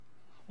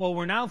Well,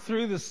 we're now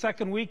through the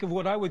second week of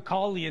what I would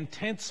call the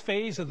intense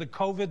phase of the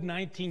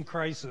COVID-19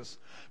 crisis.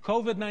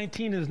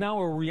 COVID-19 is now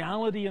a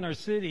reality in our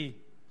city.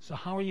 So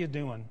how are you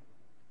doing?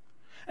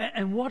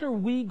 And what are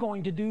we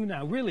going to do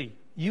now? Really,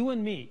 you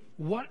and me,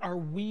 what are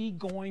we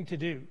going to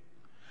do?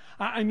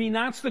 I mean,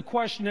 that's the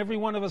question every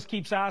one of us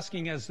keeps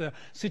asking as the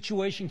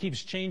situation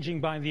keeps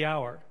changing by the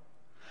hour.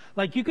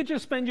 Like, you could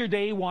just spend your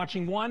day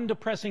watching one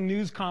depressing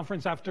news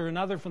conference after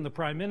another, from the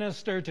Prime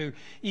Minister to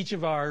each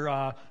of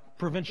our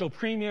provincial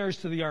premiers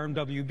to the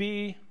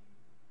RMWB.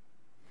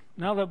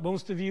 Now that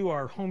most of you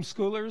are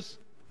homeschoolers,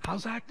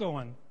 how's that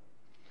going?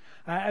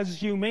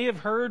 As you may have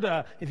heard,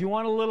 if you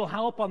want a little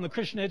help on the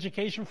Christian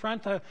education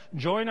front,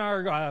 join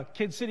our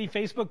Kid City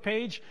Facebook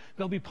page.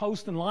 They'll be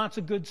posting lots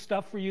of good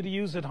stuff for you to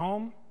use at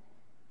home.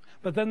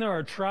 But then there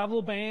are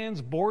travel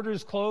bans,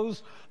 borders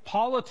closed,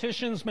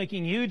 politicians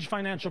making huge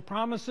financial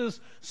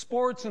promises,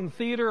 sports and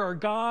theater are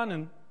gone,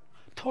 and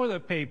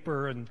toilet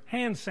paper and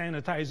hand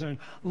sanitizer and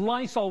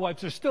Lysol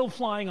wipes are still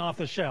flying off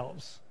the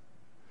shelves.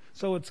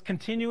 So it's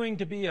continuing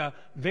to be a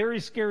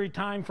very scary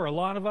time for a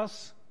lot of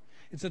us.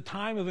 It's a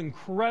time of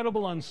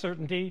incredible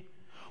uncertainty.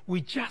 We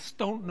just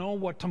don't know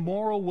what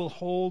tomorrow will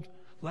hold,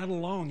 let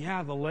alone,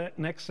 the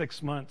next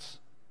 6 months.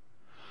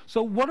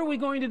 So what are we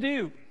going to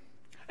do?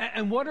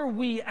 And what are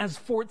we as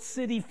Fort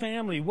City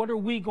family, what are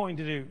we going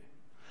to do?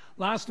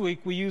 Last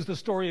week, we used the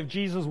story of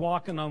Jesus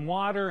walking on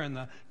water and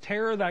the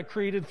terror that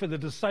created for the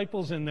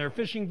disciples in their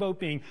fishing boat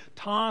being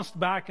tossed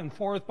back and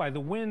forth by the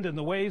wind and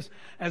the waves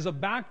as a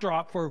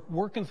backdrop for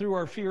working through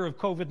our fear of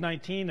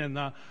COVID-19 and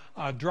the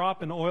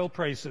drop in oil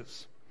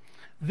prices.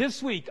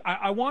 This week,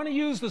 I want to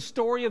use the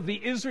story of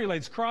the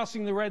Israelites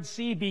crossing the Red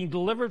Sea, being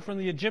delivered from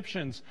the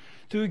Egyptians,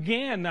 to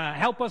again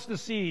help us to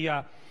see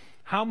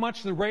how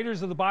much the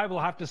writers of the Bible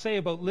have to say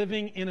about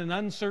living in an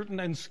uncertain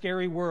and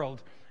scary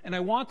world. And I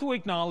want to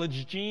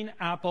acknowledge Gene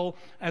Apple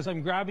as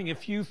I'm grabbing a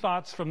few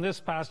thoughts from this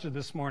pastor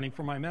this morning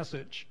for my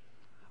message.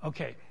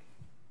 Okay.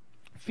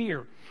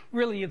 Fear.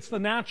 Really, it's the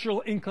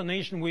natural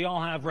inclination we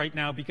all have right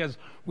now because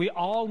we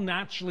all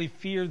naturally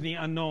fear the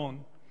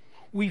unknown.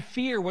 We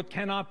fear what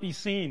cannot be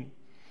seen.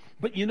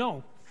 But you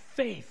know,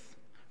 faith.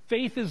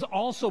 Faith is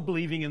also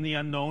believing in the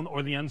unknown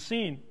or the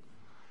unseen.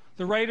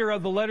 The writer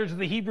of the letter to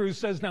the Hebrews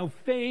says, now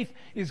faith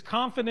is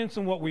confidence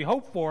in what we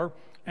hope for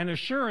and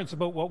assurance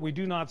about what we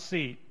do not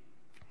see.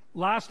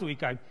 Last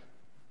week,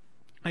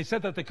 I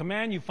said that the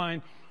command you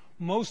find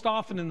most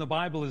often in the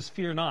Bible is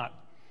fear not.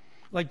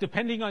 Like,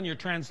 depending on your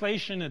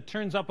translation, it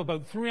turns up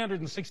about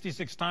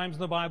 366 times in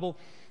the Bible,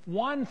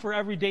 one for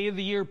every day of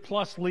the year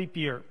plus leap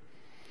year.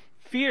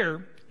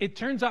 Fear not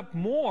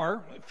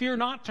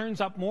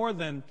turns up more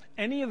than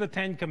any of the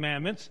 10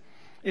 commandments.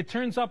 It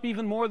turns up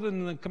even more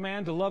than the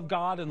command to love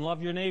God and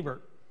love your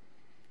neighbor.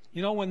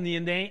 You know, when the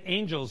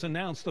angels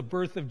announced the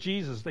birth of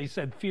Jesus, they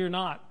said, fear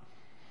not.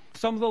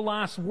 Some of the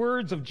last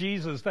words of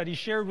Jesus that he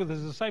shared with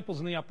his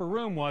disciples in the upper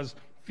room was,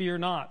 fear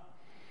not.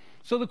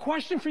 So the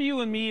question for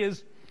you and me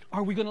is,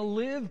 are we going to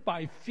live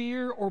by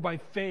fear or by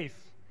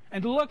faith?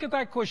 And to look at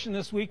that question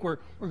this week, we're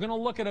going to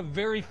look at a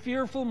very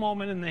fearful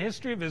moment in the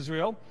history of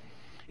Israel.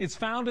 It's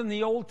found in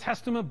the Old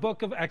Testament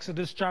book of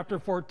Exodus, chapter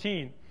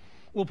 14.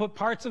 We'll put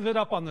parts of it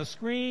up on the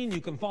screen.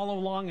 You can follow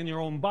along in your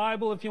own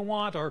Bible if you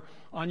want, or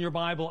on your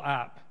Bible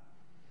app.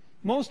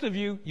 Most of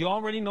you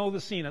already know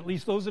the scene, at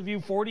least those of you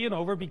 40 and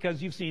over,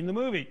 because you've seen the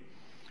movie.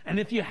 And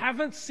if you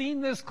haven't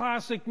seen this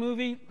classic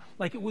movie,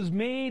 like, it was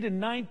made in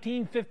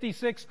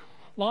 1956,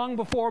 long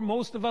before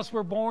most of us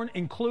were born,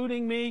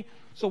 including me.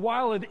 So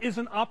while it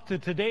isn't up to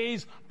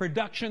today's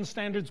production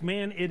standards,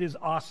 man, it is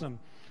awesome.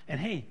 And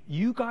hey,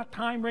 you got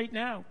time right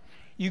now.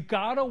 You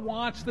got to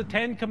watch the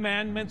 10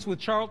 Commandments with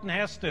Charlton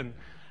Heston.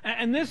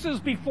 And this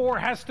is before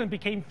Heston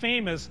became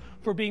famous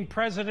for being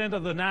president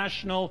of the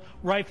National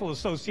Rifle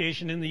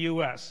Association in the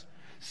U.S.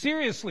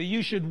 Seriously,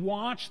 you should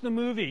watch the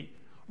movie.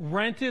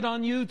 Rent it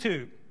on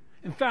YouTube.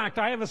 In fact,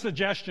 I have a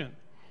suggestion.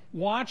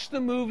 Watch the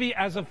movie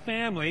as a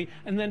family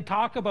and then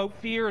talk about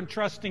fear and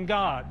trusting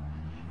God.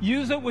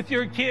 Use it with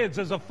your kids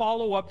as a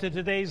follow-up to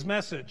today's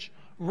message.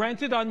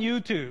 Rent it on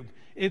YouTube.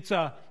 It's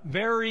a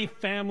very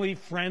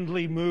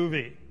family-friendly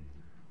movie.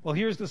 Well,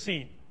 here's the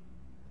scene.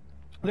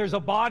 There's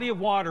a body of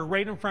water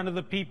right in front of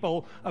the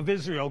people of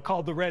Israel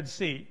called the Red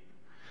Sea.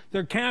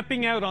 They're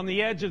camping out on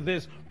the edge of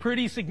this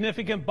pretty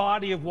significant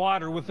body of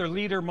water with their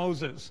leader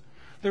Moses.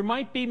 There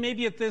might be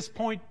maybe at this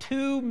point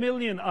 2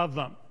 million of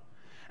them.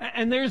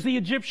 And there's the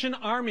Egyptian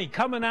army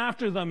coming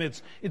after them.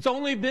 It's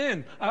only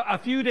been a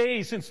few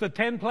days since the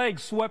 10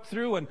 plagues swept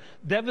through and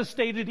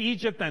devastated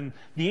Egypt, and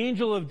the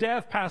angel of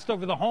death passed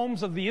over the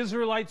homes of the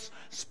Israelites,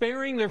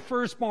 sparing their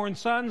firstborn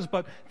sons,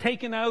 but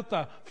taking out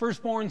the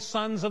firstborn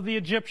sons of the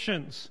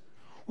Egyptians.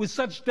 With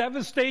such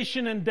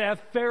devastation and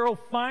death, Pharaoh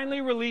finally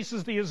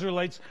releases the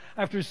Israelites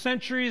after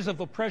centuries of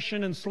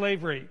oppression and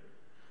slavery.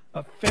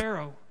 But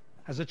Pharaoh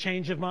has a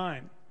change of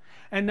mind.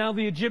 And now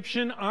the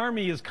Egyptian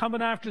army is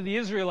coming after the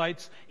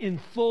Israelites in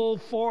full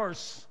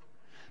force.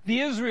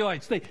 The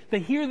Israelites, they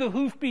hear the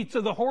hoofbeats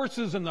of the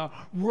horses and the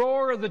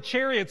roar of the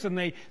chariots, and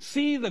they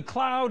see the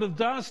cloud of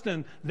dust,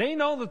 and they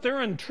know that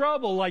they're in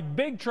trouble, like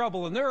big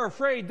trouble, and they're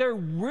afraid. They're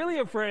really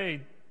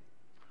afraid.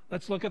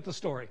 Let's look at the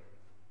story.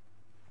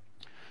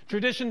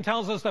 Tradition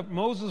tells us that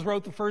Moses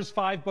wrote the first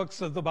 5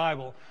 books of the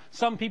Bible.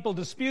 Some people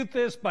dispute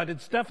this, but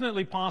it's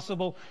definitely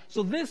possible.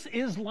 So this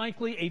is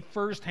likely a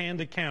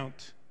first-hand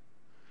account.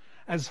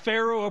 As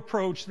Pharaoh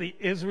approached, the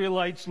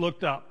Israelites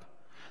looked up.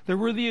 There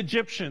were the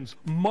Egyptians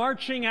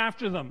marching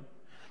after them.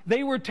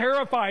 They were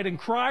terrified and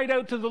cried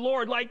out to the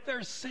Lord like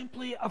they're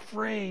simply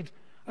afraid.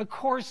 Of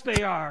course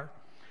they are.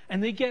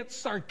 And they get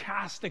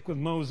sarcastic with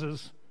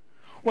Moses.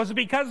 Was it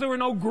because there were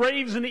no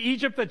graves in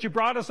Egypt that you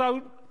brought us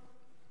up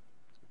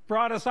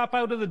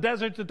out of the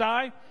desert to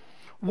die?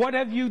 What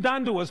have you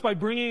done to us by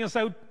bringing us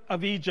out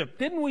of Egypt?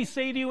 Didn't we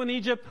say to you in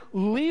Egypt,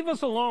 leave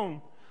us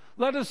alone.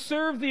 Let us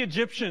serve the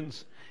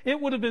Egyptians. It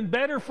would have been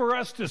better for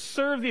us to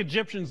serve the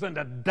Egyptians than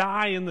to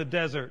die in the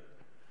desert.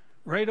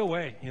 Right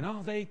away,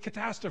 they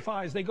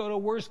catastrophize. They go to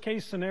worst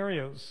case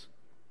scenarios.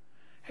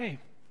 Hey,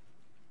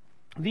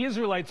 the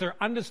Israelites are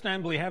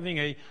understandably having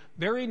a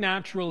very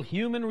natural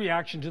human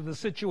reaction to the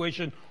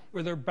situation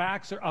where their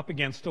backs are up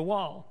against a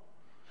wall.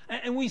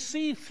 And we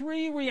see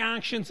 3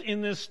 reactions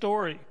in this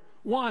story.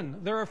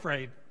 1, they're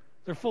afraid.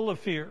 They're full of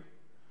fear.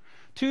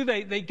 2,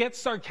 they get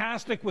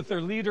sarcastic with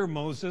their leader,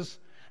 Moses.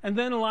 And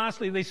then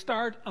lastly, they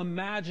start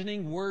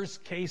imagining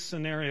worst case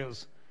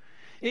scenarios.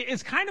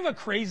 It's kind of a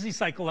crazy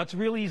cycle that's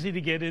real easy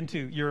to get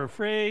into. You're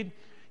afraid.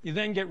 You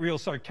then get real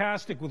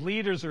sarcastic with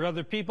leaders or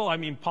other people. I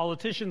mean,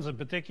 politicians in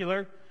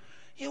particular.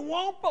 You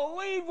won't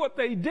believe what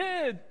they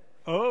did.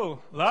 Oh,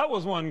 that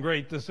was one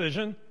great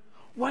decision.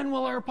 When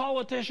will our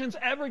politicians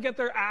ever get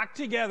their act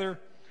together?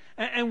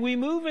 And we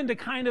move into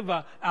kind of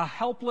a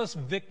helpless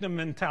victim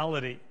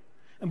mentality.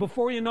 And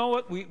before you know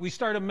it, we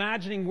start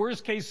imagining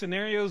worst case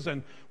scenarios,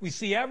 and we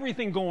see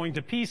everything going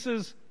to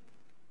pieces.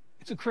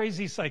 It's a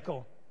crazy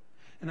cycle.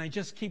 And I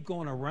just keep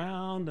going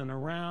around and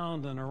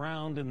around and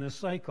around in this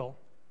cycle.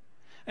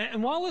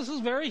 And while this is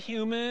very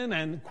human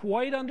and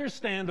quite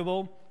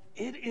understandable,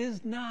 it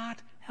is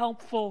not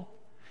helpful.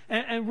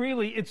 And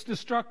really, it's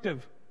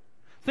destructive.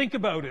 Think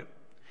about it.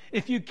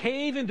 If you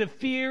cave into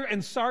fear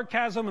and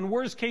sarcasm and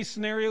worst case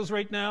scenarios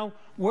right now,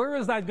 where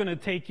is that going to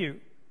take you?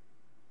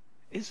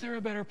 Is there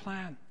a better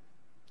plan?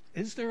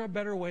 Is there a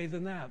better way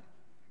than that?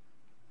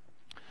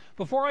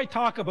 Before I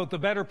talk about the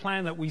better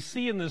plan that we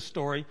see in this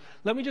story,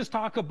 let me just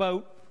talk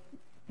about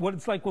what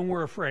it's like when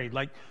we're afraid.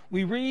 Like,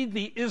 we read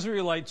the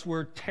Israelites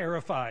were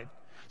terrified.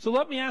 So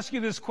let me ask you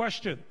this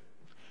question.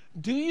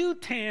 Do you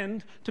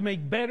tend to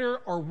make better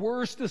or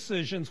worse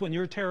decisions when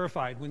you're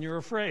terrified, when you're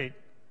afraid?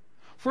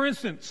 For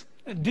instance,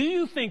 do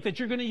you think that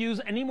you're going to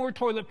use any more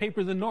toilet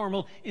paper than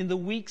normal in the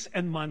weeks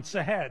and months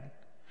ahead?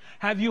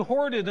 Have you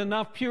hoarded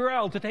enough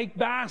Purell to take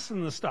baths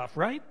in the stuff,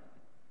 right?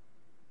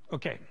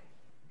 Okay,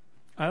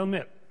 I'll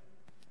admit,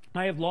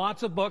 I have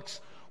lots of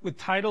books with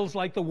titles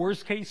like The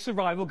Worst Case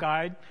Survival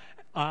Guide,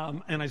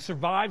 and I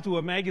survived to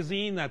a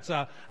magazine that's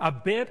a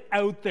bit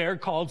out there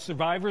called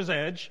Survivor's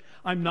Edge.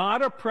 I'm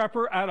not a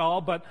prepper at all,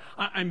 but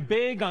I'm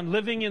big on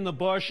living in the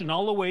bush and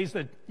all the ways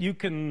that you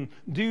can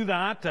do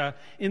that.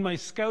 In my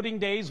scouting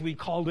days, we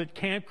called it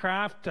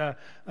Campcraft,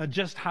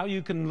 just how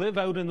you can live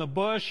out in the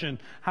bush and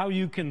how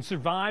you can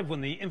survive when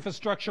the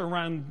infrastructure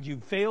around you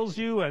fails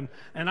you. And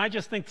I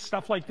just think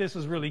stuff like this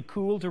is really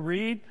cool to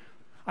read.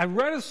 I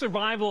read a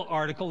survival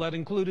article that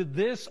included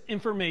this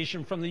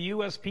information from the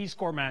U.S. Peace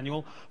Corps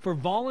manual for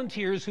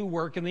volunteers who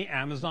work in the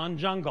Amazon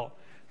jungle.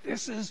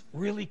 This is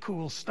really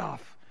cool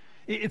stuff.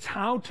 It's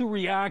how to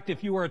react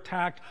if you are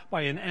attacked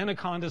by an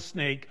anaconda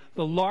snake,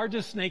 the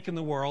largest snake in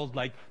the world,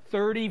 like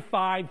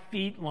 35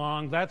 feet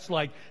long. That's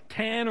like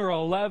 10 or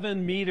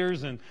 11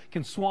 meters and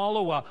can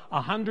swallow a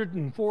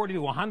 140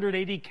 to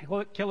 180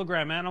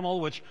 kilogram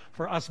animal, which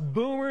for us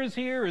boomers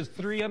here is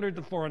 300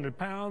 to 400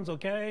 pounds,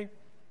 okay?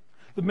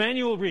 The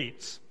manual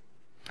reads,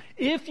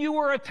 if you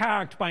are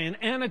attacked by an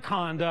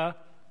anaconda,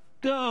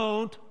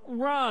 don't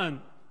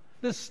run.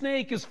 The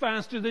snake is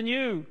faster than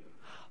you.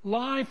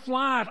 Lie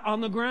flat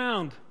on the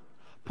ground.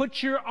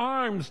 Put your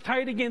arms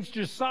tight against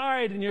your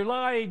side and your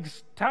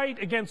legs tight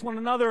against one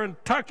another and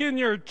tuck in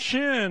your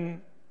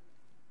chin.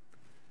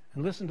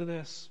 And listen to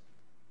this.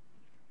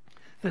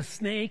 The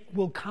snake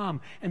will come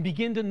and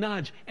begin to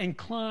nudge and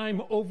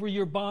climb over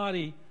your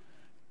body.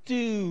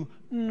 Do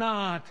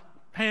not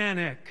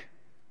panic.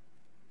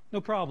 No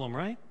problem,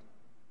 right?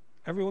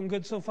 Everyone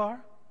good so far?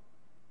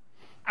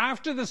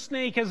 After the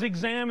snake has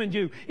examined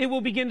you, it will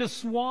begin to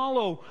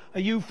swallow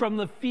you from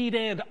the feet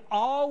end,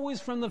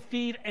 always from the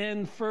feet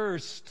end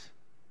first.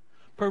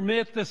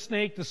 Permit the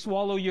snake to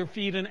swallow your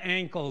feet and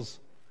ankles.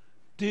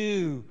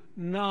 Do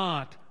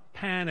not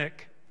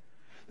panic.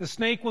 The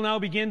snake will now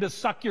begin to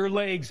suck your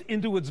legs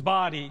into its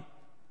body.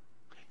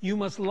 You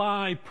must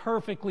lie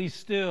perfectly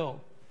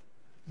still.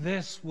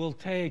 This will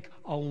take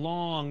a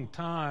long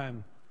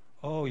time.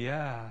 Oh,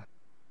 yeah.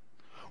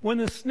 When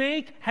the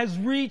snake has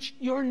reached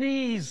your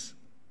knees,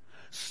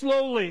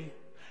 slowly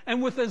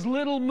and with as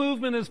little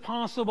movement as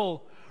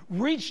possible,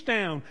 reach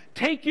down,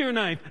 take your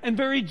knife, and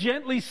very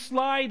gently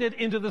slide it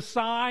into the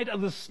side of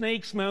the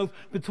snake's mouth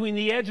between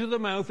the edge of the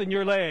mouth and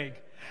your leg.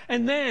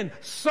 And then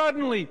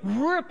suddenly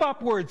rip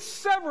upwards,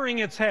 severing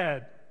its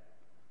head.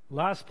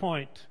 Last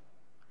point.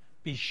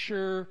 Be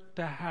sure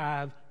to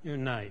have your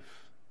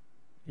knife.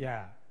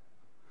 Yeah.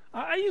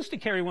 I used to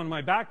carry one in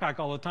my backpack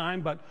all the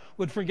time, but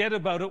would forget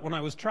about it when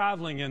I was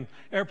traveling, and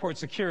airport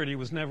security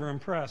was never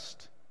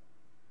impressed.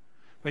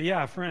 But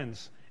yeah,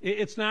 friends,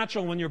 it's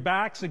natural when your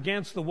back's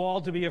against the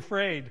wall to be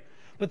afraid.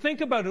 But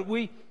think about it.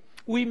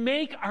 We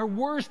make our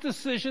worst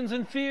decisions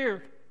in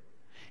fear.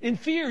 In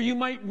fear, you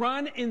might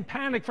run in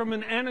panic from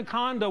an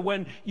anaconda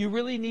when you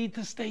really need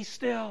to stay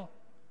still.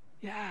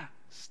 Yeah,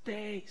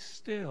 stay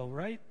still,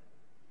 right?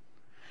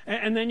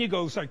 And then you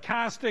go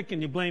sarcastic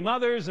and you blame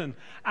others and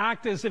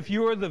act as if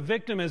you're the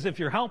victim, as if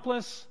you're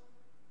helpless.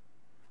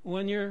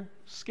 When you're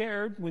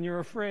scared, when you're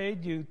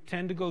afraid, you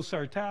tend to go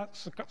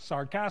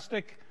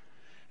sarcastic.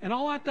 And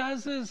all that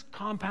does is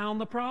compound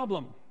the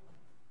problem.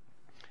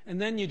 And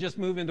then you just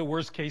move into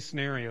worst case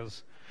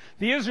scenarios.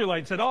 The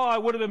Israelites said, oh,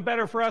 it would have been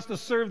better for us to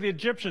serve the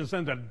Egyptians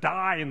than to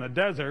die in the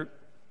desert.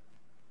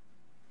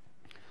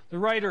 The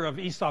writer of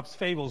Aesop's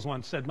Fables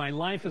once said, my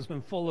life has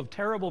been full of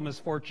terrible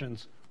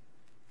misfortunes,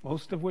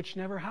 most of which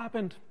never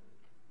happened.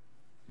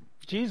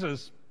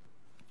 Jesus,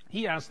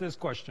 he asked this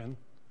question,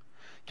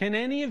 can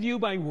any of you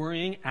by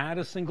worrying add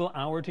a single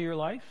hour to your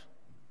life?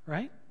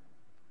 Right?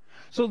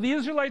 So the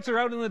Israelites are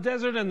out in the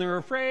desert and they're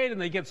afraid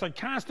and they get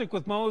sarcastic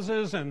with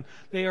Moses and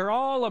they are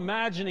all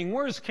imagining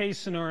worst case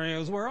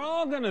scenarios. We're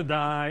all going to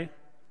die.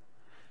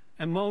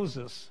 And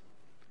Moses,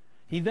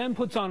 he then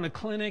puts on a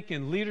clinic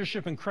in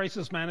leadership and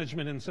crisis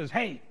management and says,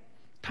 hey,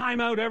 time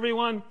out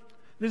everyone.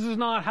 This is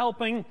not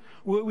helping.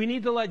 We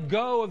need to let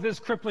go of this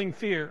crippling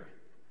fear.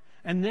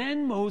 And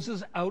then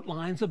Moses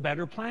outlines a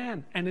better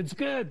plan, and it's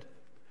good.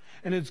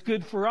 And it's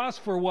good for us,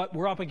 for what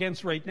we're up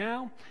against right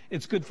now.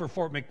 It's good for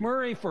Fort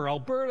McMurray, for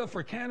Alberta,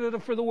 for Canada,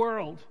 for the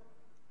world.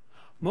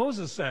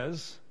 Moses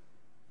says,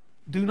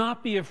 do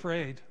not be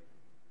afraid.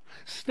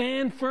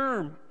 Stand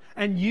firm,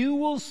 and you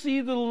will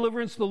see the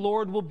deliverance the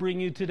Lord will bring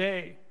you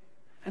today.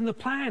 And the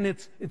plan,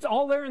 it's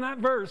all there in that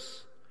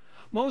verse.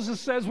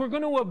 Moses says we're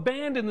going to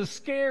abandon the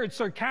scared,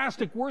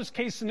 sarcastic,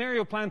 worst-case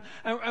scenario plan,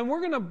 and we're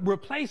going to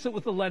replace it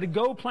with a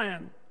let-it-go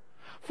plan.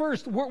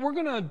 First, we're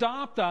going to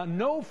adopt a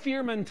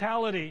no-fear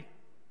mentality.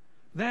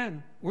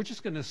 Then, we're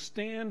just going to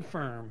stand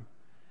firm.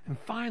 And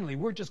finally,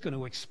 we're just going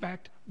to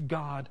expect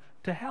God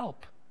to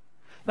help.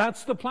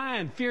 That's the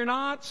plan. Fear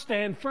not,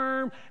 stand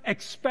firm,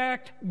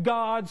 expect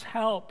God's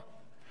help.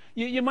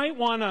 You might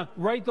want to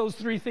write those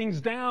three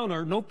things down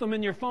or note them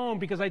in your phone,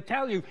 because I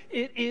tell you,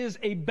 it is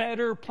a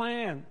better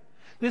plan.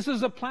 This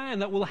is a plan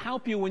that will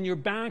help you when your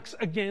back's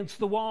against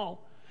the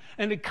wall.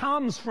 And it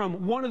comes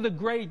from one of the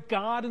great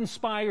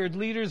God-inspired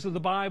leaders of the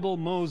Bible,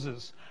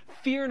 Moses.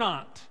 Fear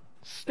not,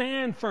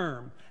 stand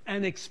firm,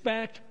 and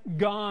expect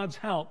God's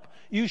help.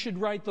 You should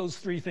write those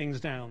three things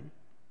down.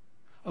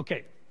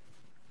 Okay,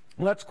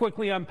 let's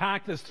quickly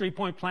unpack this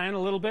three-point plan a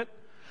little bit.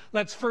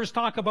 Let's first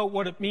talk about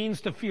what it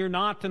means to fear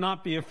not, to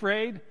not be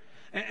afraid.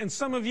 And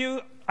some of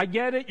you, I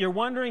get it, you're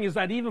wondering, is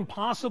that even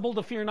possible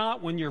to fear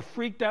not when you're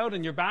freaked out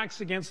and your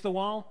back's against the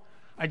wall?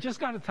 I just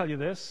got to tell you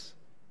this.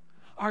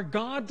 Our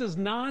God does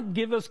not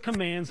give us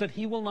commands that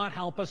he will not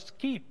help us to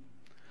keep.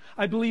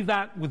 I believe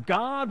that with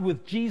God,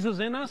 with Jesus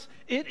in us,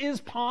 it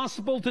is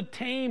possible to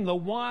tame the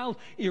wild,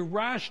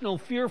 irrational,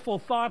 fearful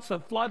thoughts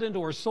that flood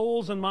into our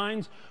souls and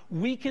minds.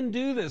 We can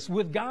do this.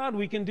 With God,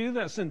 we can do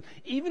this. And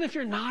even if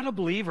you're not a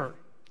believer,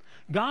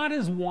 God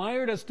has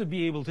wired us to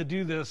be able to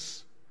do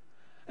this.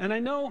 And I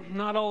know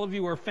not all of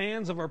you are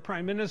fans of our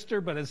Prime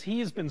Minister, but as he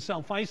has been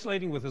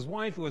self-isolating with his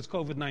wife who has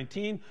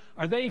COVID-19,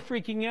 are they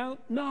freaking out?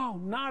 No,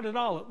 not at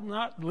all.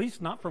 At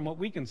least not from what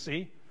we can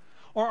see.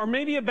 Or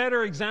maybe a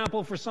better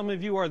example for some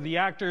of you are the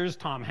actors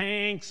Tom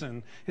Hanks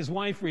and his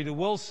wife Rita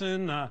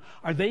Wilson. Are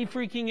they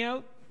freaking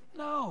out?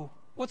 No.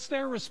 What's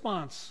their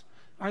response?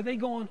 Are they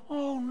going,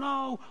 oh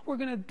no, we're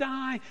going to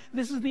die.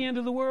 This is the end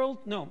of the world?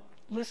 No.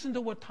 Listen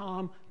to what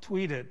Tom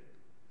tweeted.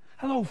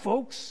 Hello,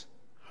 folks.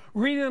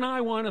 Rita and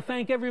I want to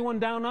thank everyone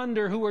down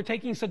under who are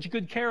taking such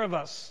good care of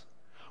us.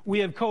 We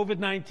have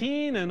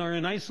COVID-19 and are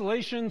in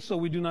isolation, so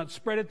we do not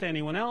spread it to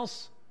anyone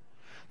else.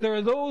 There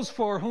are those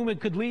for whom it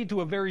could lead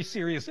to a very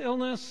serious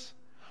illness.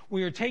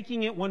 We are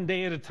taking it one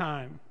day at a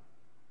time.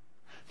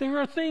 There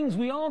are things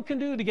we all can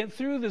do to get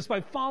through this by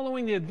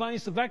following the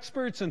advice of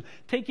experts and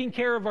taking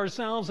care of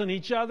ourselves and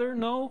each other.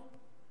 No.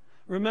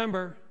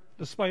 Remember,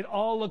 despite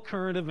all the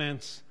current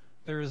events,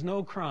 there is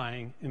no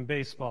crying in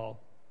baseball.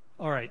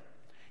 All right.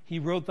 He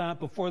wrote that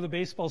before the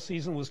baseball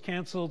season was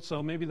canceled,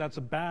 so maybe that's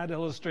a bad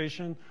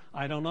illustration.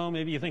 I don't know.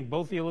 Maybe you think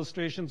both the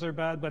illustrations are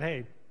bad, but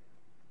hey.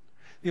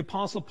 The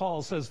Apostle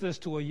Paul says this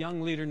to a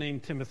young leader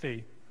named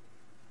Timothy.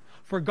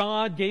 For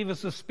God gave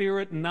us a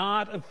spirit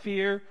not of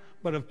fear,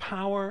 but of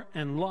power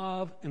and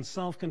love and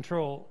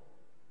self-control.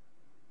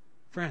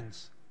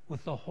 Friends,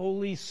 with the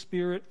Holy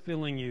Spirit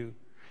filling you,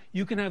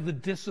 you can have the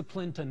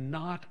discipline to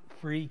not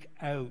freak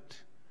out.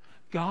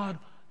 God,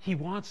 he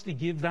wants to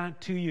give that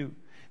to you.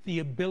 the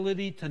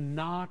ability to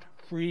not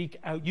freak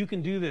out. You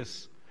can do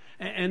this.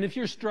 And if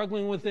you're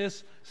struggling with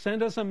this,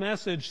 send us a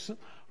message.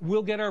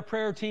 We'll get our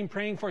prayer team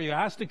praying for you.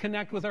 Ask to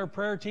connect with our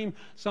prayer team.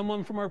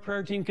 Someone from our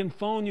prayer team can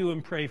phone you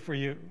and pray for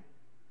you.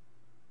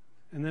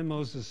 And then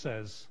Moses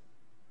says,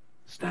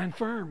 stand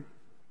firm.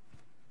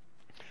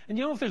 And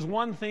you know, if there's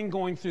one thing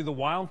going through the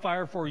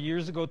wildfire 4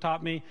 years ago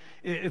taught me,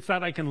 it's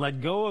that I can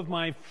let go of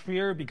my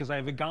fear because I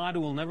have a God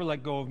who will never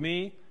let go of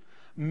me.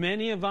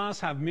 Many of us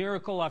have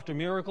miracle after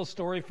miracle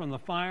story from the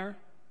fire.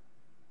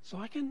 So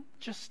I can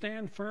just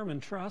stand firm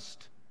and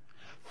trust.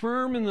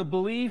 Firm in the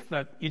belief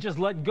that you just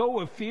let go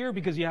of fear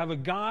because you have a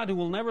God who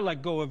will never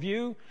let go of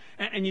you.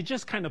 And you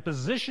just kind of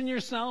position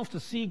yourself to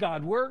see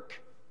God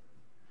work.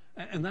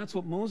 And that's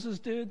what Moses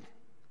did.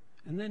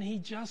 And then he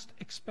just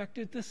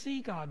expected to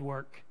see God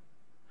work.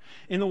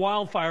 In the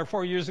wildfire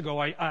 4 years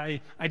ago,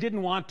 I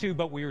didn't want to,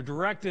 but we were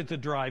directed to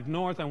drive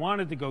north. I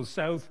wanted to go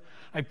south.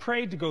 I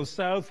prayed to go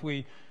south.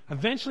 We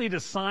eventually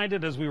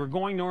decided as we were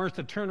going north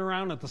to turn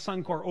around at the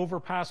Suncor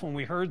overpass when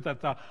we heard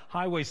that the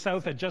highway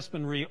south had just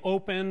been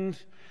reopened.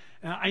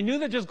 I knew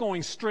that just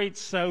going straight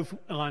south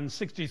on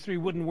 63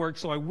 wouldn't work,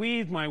 so I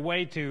weaved my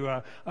way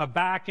to a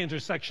back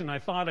intersection I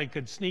thought I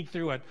could sneak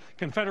through at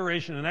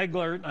Confederation and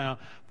Eglert.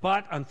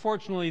 But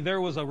unfortunately,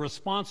 there was a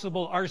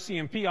responsible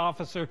RCMP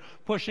officer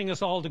pushing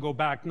us all to go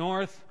back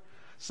north.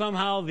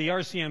 Somehow the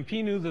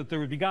RCMP knew that there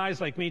would be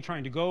guys like me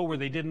trying to go where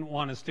they didn't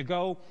want us to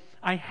go.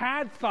 I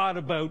had thought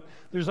about,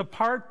 there's a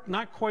part,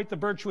 not quite the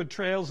Birchwood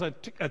Trails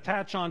that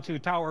attach onto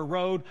Tower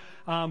Road,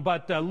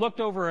 but looked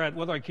over at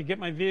whether I could get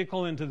my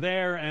vehicle into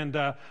there, and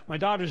my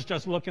daughter's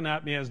just looking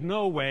at me as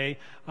no way.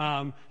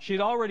 She'd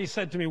already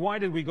said to me, why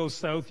did we go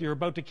south? You're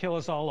about to kill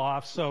us all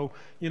off. So,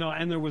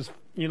 and there was,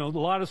 a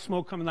lot of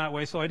smoke coming that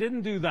way. So I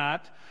didn't do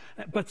that.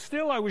 But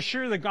still, I was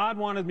sure that God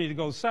wanted me to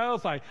go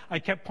south. I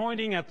kept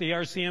pointing at the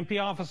RCMP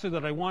officer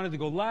that I wanted to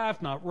go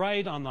left, not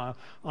right,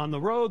 on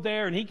the road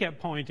there, and he kept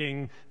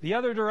pointing the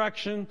other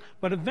direction.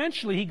 But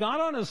eventually, he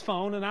got on his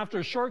phone, and after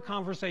a short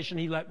conversation,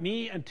 he let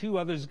me and 2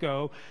 others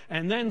go,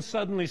 and then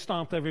suddenly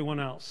stopped everyone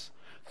else.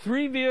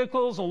 3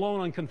 vehicles alone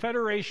on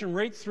Confederation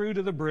right through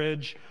to the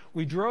bridge.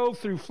 We drove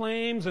through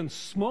flames and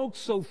smoke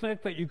so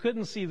thick that you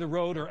couldn't see the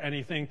road or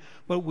anything.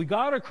 But we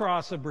got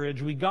across the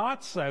bridge. We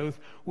got south.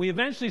 We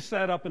eventually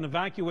set up an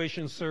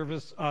evacuation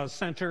service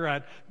center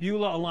at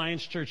Beulah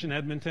Alliance Church in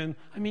Edmonton.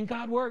 I mean,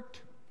 God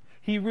worked.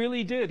 He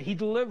really did. He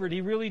delivered.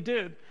 He really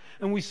did.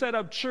 And we set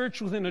up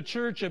church within a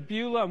church at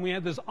Beulah, and we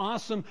had this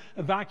awesome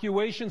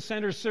evacuation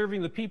center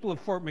serving the people of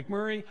Fort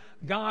McMurray.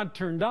 God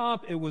turned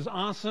up. It was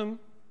awesome.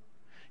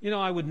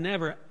 I would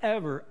never,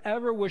 ever,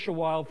 ever wish a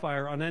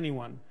wildfire on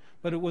anyone,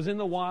 but it was in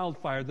the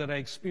wildfire that I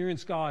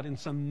experienced God in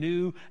some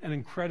new and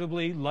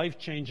incredibly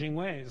life-changing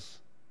ways.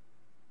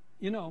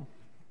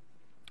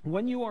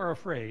 When you are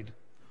afraid,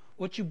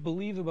 what you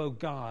believe about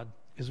God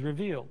is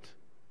revealed.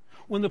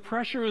 When the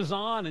pressure is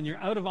on and you're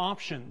out of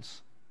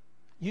options,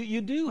 you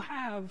do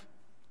have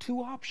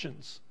 2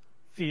 options,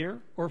 fear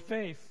or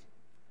faith.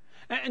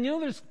 And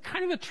there's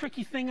kind of a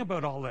tricky thing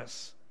about all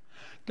this.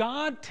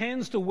 God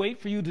tends to wait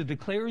for you to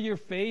declare your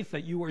faith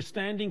that you are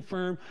standing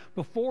firm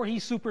before he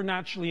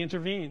supernaturally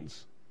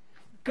intervenes.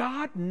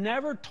 God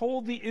never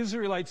told the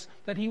Israelites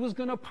that he was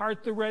going to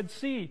part the Red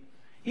Sea.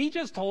 He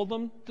just told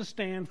them to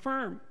stand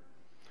firm.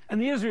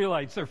 And the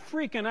Israelites, they're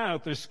freaking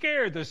out. They're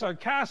scared. They're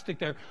sarcastic.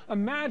 They're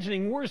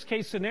imagining worst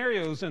case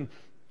scenarios. And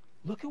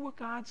look at what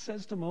God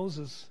says to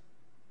Moses.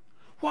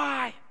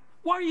 Why?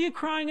 Why are you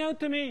crying out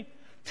to me?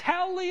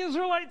 Tell the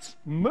Israelites,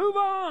 move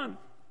on.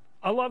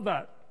 I love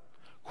that.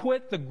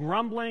 Quit the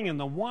grumbling and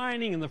the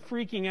whining and the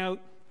freaking out.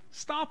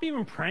 Stop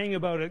even praying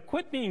about it.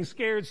 Quit being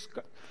scared,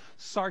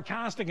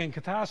 sarcastic, and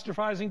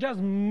catastrophizing. Just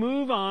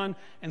move on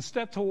and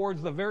step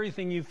towards the very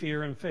thing you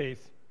fear in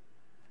faith.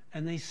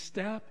 And they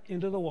step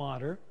into the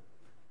water,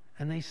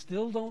 and they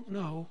still don't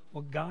know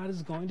what God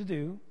is going to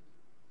do.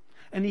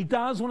 And he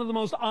does one of the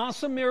most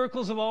awesome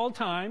miracles of all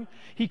time.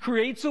 He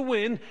creates a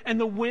wind, and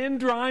the wind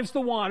drives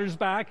the waters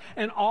back,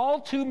 and all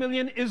 2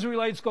 million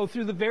Israelites go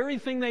through the very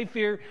thing they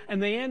fear,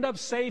 and they end up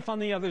safe on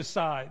the other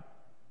side.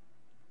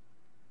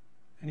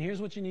 And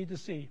here's what you need to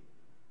see.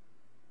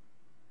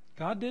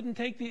 God didn't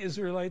take the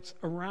Israelites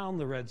around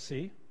the Red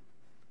Sea.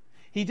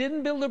 He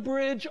didn't build a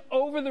bridge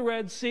over the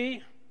Red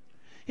Sea.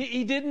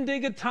 He didn't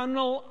dig a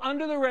tunnel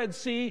under the Red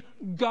Sea.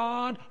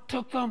 God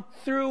took them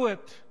through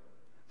it.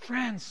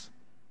 Friends,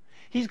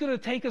 he's going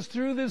to take us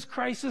through this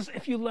crisis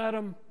if you let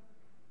him.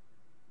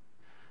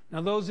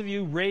 Now, those of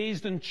you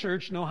raised in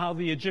church know how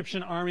the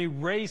Egyptian army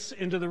raced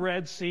into the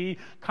Red Sea,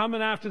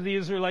 coming after the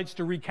Israelites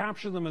to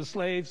recapture them as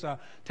slaves,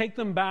 take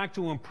them back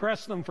to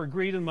impress them for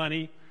greed and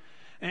money.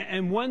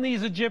 And when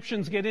these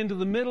Egyptians get into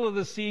the middle of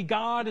the sea,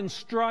 God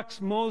instructs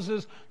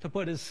Moses to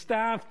put his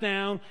staff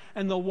down,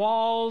 and the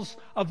walls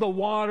of the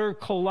water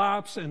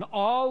collapse, and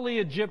all the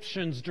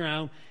Egyptians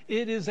drown.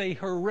 It is a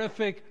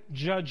horrific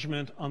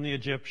judgment on the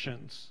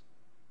Egyptians.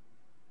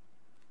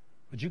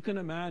 But you can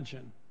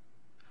imagine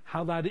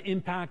how that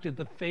impacted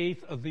the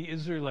faith of the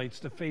Israelites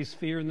to face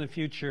fear in the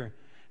future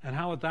And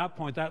how at that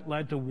point that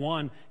led to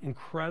one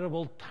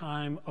incredible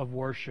time of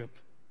worship.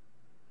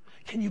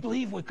 Can you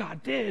believe what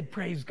God did?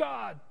 Praise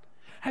God.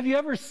 Have you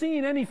ever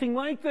seen anything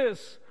like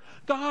this?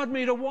 God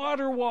made a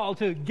water wall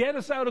to get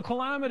us out of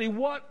calamity.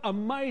 What a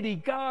mighty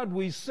God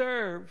we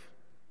serve.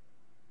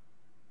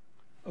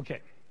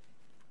 Okay,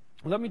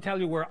 let me tell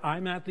you where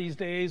I'm at these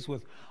days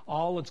with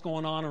all that's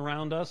going on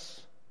around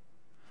us.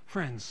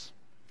 Friends,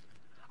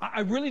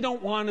 I really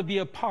don't want to be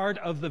a part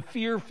of the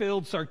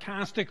fear-filled,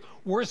 sarcastic,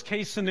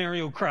 worst-case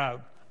scenario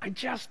crowd. I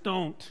just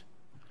don't.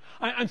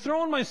 I'm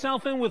throwing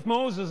myself in with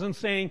Moses and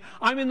saying,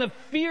 I'm in the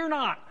fear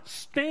not,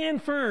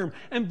 stand firm,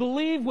 and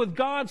believe with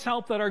God's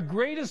help that our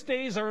greatest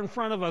days are in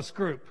front of us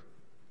group.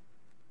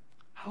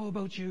 How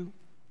about you?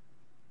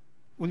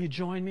 Will you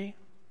join me?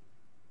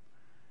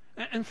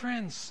 And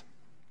friends,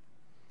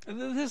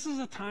 this is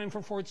a time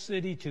for Fort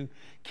City to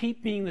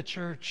keep being the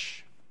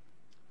church.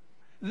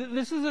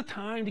 This is a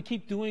time to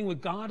keep doing what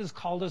God has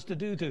called us to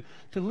do, to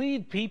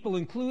lead people,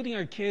 including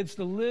our kids,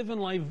 to live and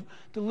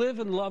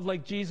love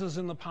like Jesus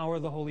in the power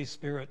of the Holy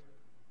Spirit.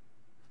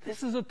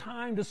 This is a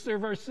time to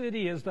serve our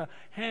city as the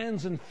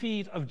hands and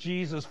feet of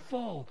Jesus,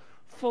 full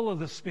of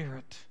the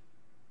Spirit.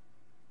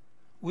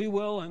 We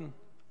will, and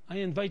I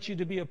invite you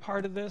to be a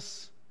part of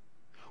this.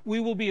 We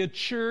will be a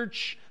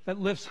church that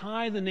lifts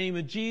high the name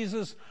of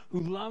Jesus, who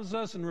loves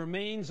us and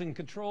remains in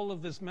control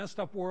of this messed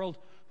up world,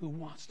 who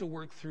wants to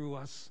work through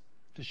us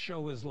to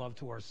show his love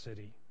to our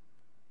city.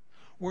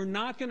 We're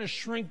not going to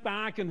shrink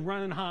back and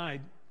run and hide.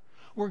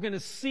 We're going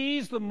to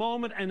seize the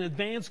moment and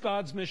advance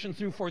God's mission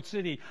through Fort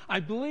City.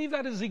 I believe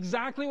that is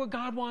exactly what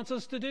God wants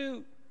us to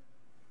do.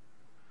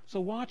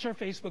 So watch our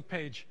Facebook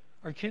page,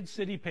 our Kids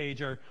City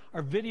page, our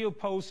video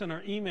posts and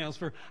our emails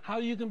for how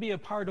you can be a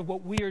part of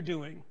what we are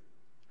doing.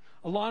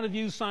 A lot of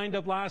you signed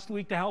up last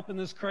week to help in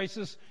this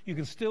crisis. You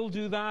can still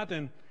do that,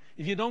 and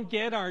if you don't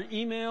get our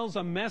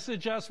emails,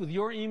 message us with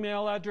your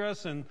email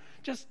address and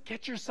just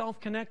get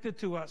yourself connected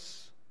to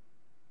us.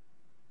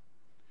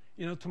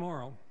 You know,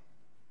 tomorrow,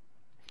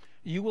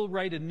 you will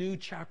write a new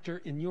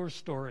chapter in your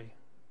story.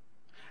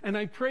 And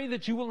I pray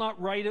that you will not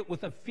write it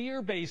with a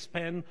fear-based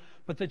pen,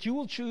 but that you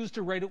will choose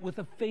to write it with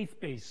a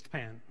faith-based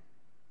pen.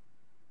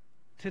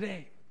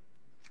 Today,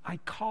 I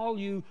call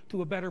you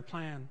to a better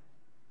plan.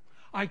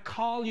 I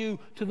call you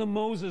to the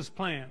Moses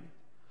plan.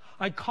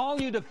 I call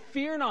you to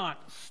fear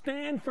not,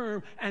 stand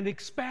firm, and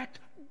expect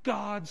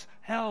God's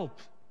help.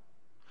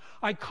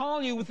 I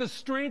call you with the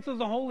strength of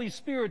the Holy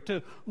Spirit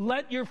to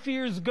let your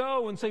fears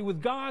go and say,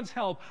 with God's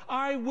help,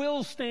 I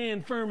will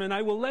stand firm and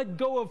I will let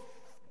go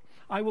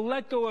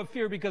of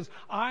fear, because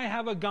I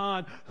have a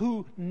God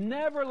who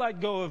never let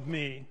go of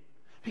me.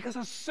 Because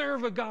I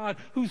serve a God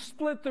who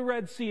split the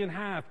Red Sea in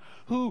half,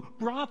 who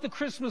brought the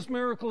Christmas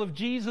miracle of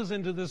Jesus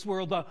into this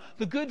world,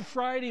 the Good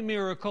Friday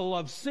miracle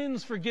of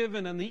sins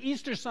forgiven, and the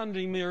Easter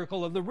Sunday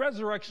miracle of the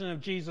resurrection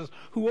of Jesus,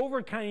 who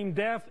overcame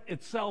death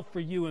itself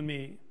for you and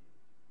me.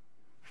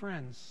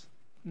 Friends,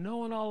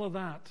 knowing all of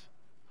that,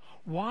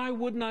 why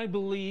wouldn't I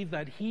believe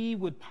that he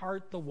would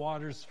part the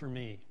waters for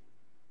me?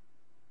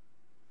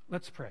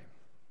 Let's pray.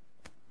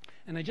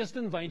 And I just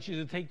invite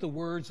you to take the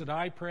words that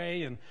I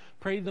pray and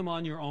pray them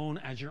on your own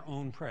as your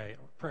own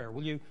prayer.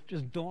 Will you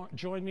just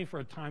join me for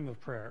a time of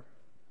prayer?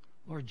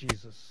 Lord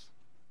Jesus,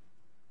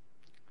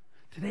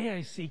 today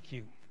I seek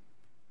you.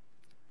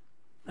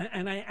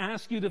 And I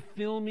ask you to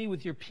fill me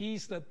with your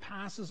peace that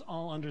passes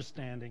all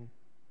understanding.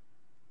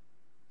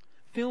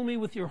 Fill me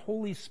with your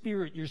Holy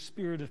Spirit, your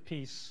Spirit of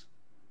peace.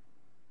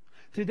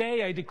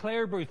 Today I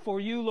declare before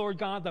you, Lord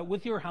God, that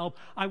with your help,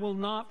 I will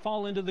not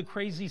fall into the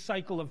crazy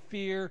cycle of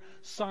fear,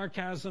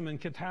 sarcasm, and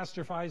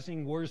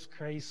catastrophizing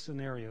worst-case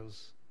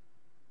scenarios.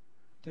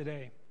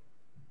 Today,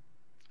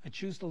 I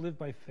choose to live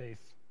by faith.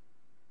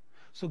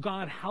 So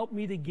God, help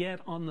me to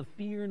get on the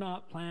fear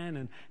not plan,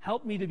 and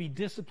help me to be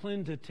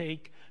disciplined to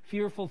take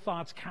fearful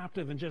thoughts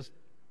captive and just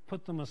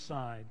put them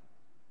aside.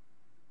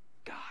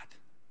 God,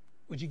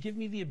 would you give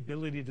me the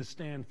ability to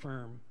stand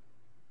firm?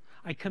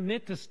 I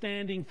commit to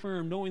standing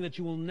firm, knowing that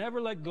you will never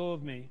let go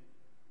of me.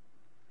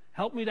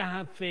 Help me to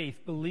have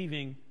faith,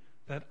 believing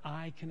that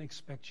I can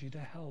expect you to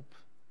help.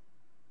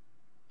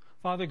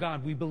 Father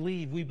God, we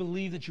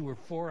believe that you are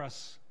for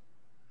us.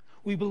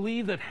 We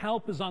believe that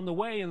help is on the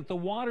way and that the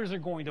waters are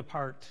going to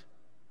part.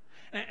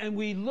 And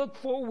we look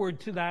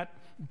forward to that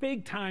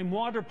big time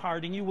water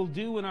parting you will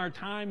do in our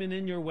time and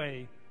in your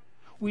way.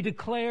 We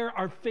declare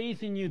our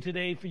faith in you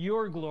today for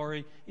your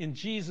glory. In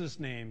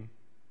Jesus' name,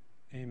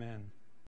 amen.